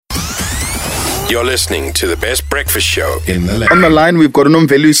You're listening to the best breakfast show in the land. On the line, we've got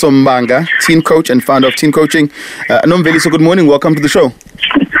Nomveliso Mbanga, teen coach and founder of Teencoaching. Nomveliso, good morning. Welcome to the show.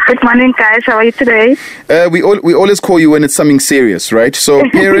 Good morning, guys. How are you today? We always call you when it's something serious, right? So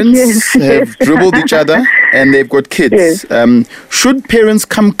parents have dribbled each other and they've got kids. Yes. Should parents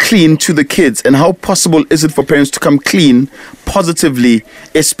come clean to the kids? And how possible is it for parents to come clean positively,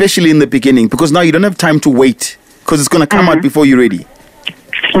 especially in the beginning? Because now you don't have time to wait because it's going to come out before you're ready.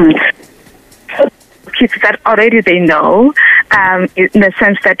 Kids that already they know, in the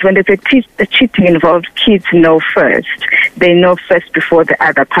sense that when there's a cheating involved, kids know first. They know first before the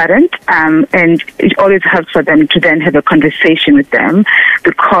other parent, and it always helps for them to then have a conversation with them,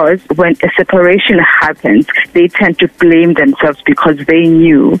 because when a separation happens, they tend to blame themselves because they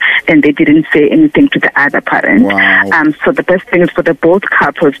knew and they didn't say anything to the other parent. Wow. So the best thing is for the both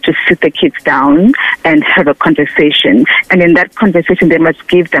couples to sit the kids down and have a conversation, and in that conversation they must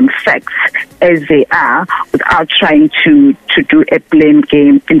give them facts as they are without trying to do a blame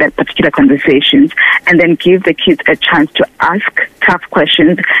game in that particular conversations, and then give the kids a chance to ask tough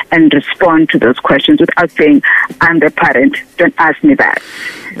questions and respond to those questions without saying, I'm the parent, don't ask me that.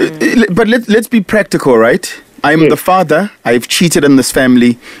 But let's be practical, right? I'm the father. I've cheated on this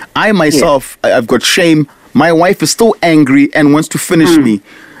family. I myself, I've got shame. My wife is still angry and wants to finish me.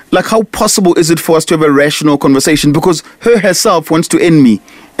 Like, how possible is it for us to have a rational conversation? Because her herself wants to end me.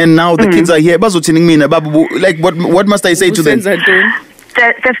 And now the kids are here. Like, what must I say to them?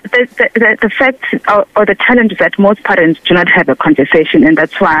 The fact or the challenge is that most parents do not have a conversation, and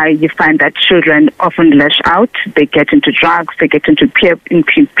that's why you find that children often lash out. They get into drugs, they get into peer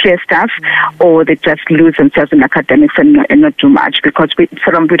stuff, or they just lose themselves in academics and not do much because we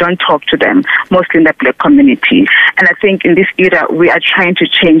don't talk to them, mostly in the Black community. And I think in this era, we are trying to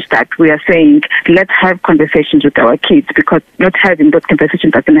change that. We are saying, let's have conversations with our kids, because not having those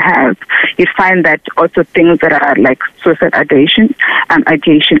conversations doesn't help. You find that also things that are like suicide ideation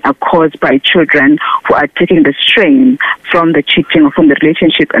are caused by children who are taking the strain from the cheating or from the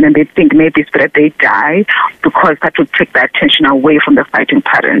relationship, and then they think maybe it's better they die because that will take the attention away from the fighting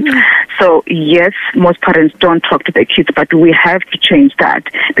parent. So yes, most parents don't talk to their kids, but we have to change that,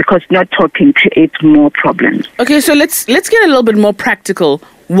 because not talking creates more problems. Okay, so let's get a little bit more practical.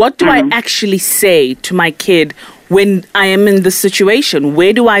 What do I actually say to my kid when I am in this situation?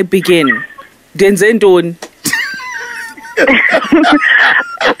 Where do I begin?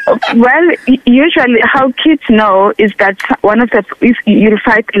 Well, usually how kids know is that you'll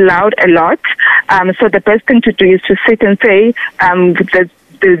fight loud a lot. So the best thing to do is to sit and say,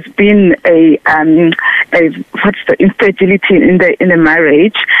 there's been a infertility in the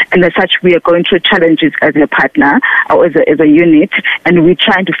marriage, and as such we are going through challenges as a partner or as a unit, and we're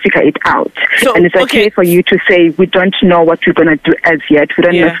trying to figure it out. So, and it's okay for you to say, we don't know what we're going to do as yet. We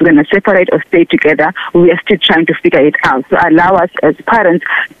don't know if we're going to separate or stay together. We are still trying to figure it out. So allow us as parents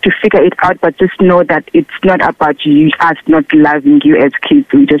to figure it out, but just know that it's not about us not loving you as kids.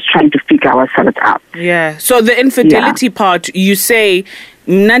 We're just trying to figure ourselves out. Yeah. So the infidelity part, you say,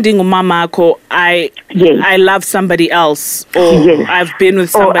 I love somebody else, or I've been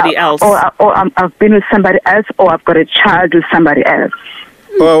with somebody else. Or I've been with somebody else, or I've got a child with somebody else.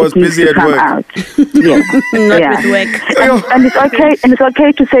 Oh, I was busy at work. Not with work. And it's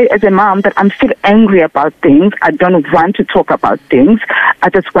okay to say as a mom that I'm still angry about things. I don't want to talk about things. I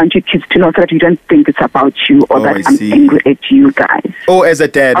just want you kids to know so that you don't think it's about you, or that I'm angry at you guys. Or as a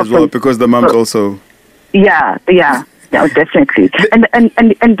dad as well, because the mom's also. Yeah, definitely.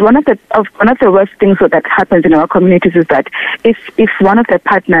 And one of the worst things that happens in our communities is that if one of the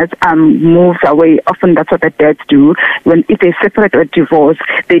partners moves away, often that's what the dads do. If they separate or divorce,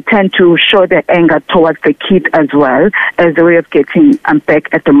 they tend to show their anger towards the kid as well, as a way of getting back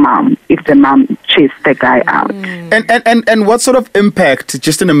at the mom if the mom chased the guy out. And what sort of impact,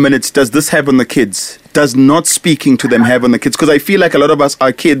 just in a minute, does this have on the kids? Does not speaking to them have on the kids? Because I feel like a lot of us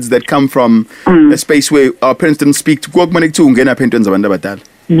are kids that come from a space where our parents didn't speak to.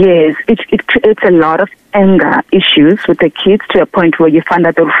 Yes, it creates a lot of anger issues with the kids, to a point where you find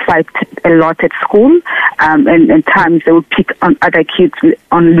that they'll fight a lot at school, and times they will pick on other kids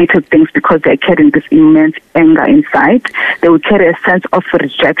on little things because they're carrying this immense anger inside. They will carry a sense of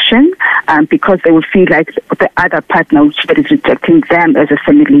rejection because they will feel like the other partner that is rejecting them as a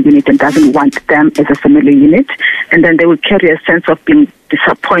family unit and doesn't want them as a family unit, and then they will carry a sense of being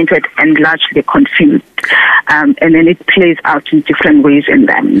disappointed and largely confused. And then it plays out in different ways in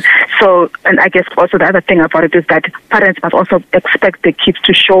them. So, and I guess also the other thing about it is that parents must also expect the kids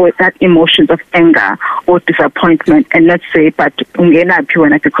to show that emotions of anger or disappointment and not say, but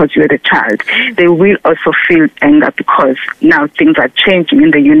because you're the child. They will also feel anger because now things are changing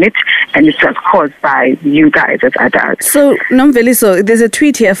in the unit and it's just caused by you guys as adults. So, Nomveliso, there's a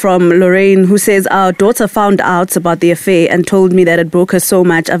tweet here from Lorraine who says, our daughter found out about the affair and told me that it broke her so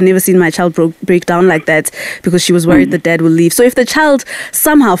much. I've never seen my child break down like that because she was worried the dad will leave. So if the child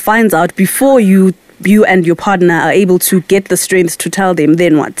somehow finds out before you and your partner are able to get the strength to tell them,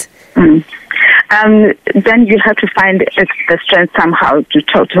 then what? Then you have to find the strength somehow to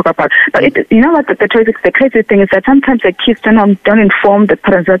talk about. But you know what? The crazy thing is that sometimes the kids don't inform the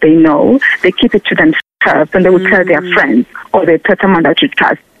parents that they know. They keep it to themselves, and they will tell their friends or they tell someone that you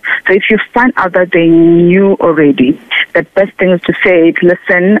trust. So if you find out that they knew already, the best thing is to say,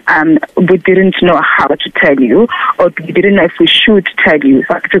 listen, we didn't know how to tell you, or we didn't know if we should tell you.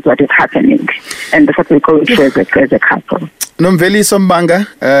 So this is what is happening. And that's what we're going through as a couple. Nomveliso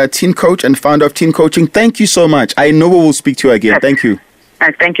Mbanga, teen coach and founder of Teencoaching. Thank you so much. I know we will speak to you again. Thank you.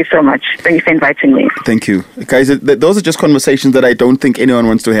 Thank you so much. Thank you for inviting me. Thank you. Guys, those are just conversations that I don't think anyone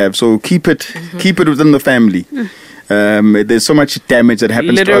wants to have. So keep it within the family. There's so much damage that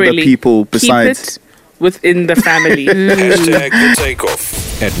happens to other people besides. Keep it within the family. Hashtag The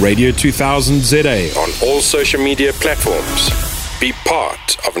Takeoff at Radio 2000 ZA on all social media platforms. Be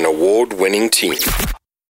part of an award-winning team.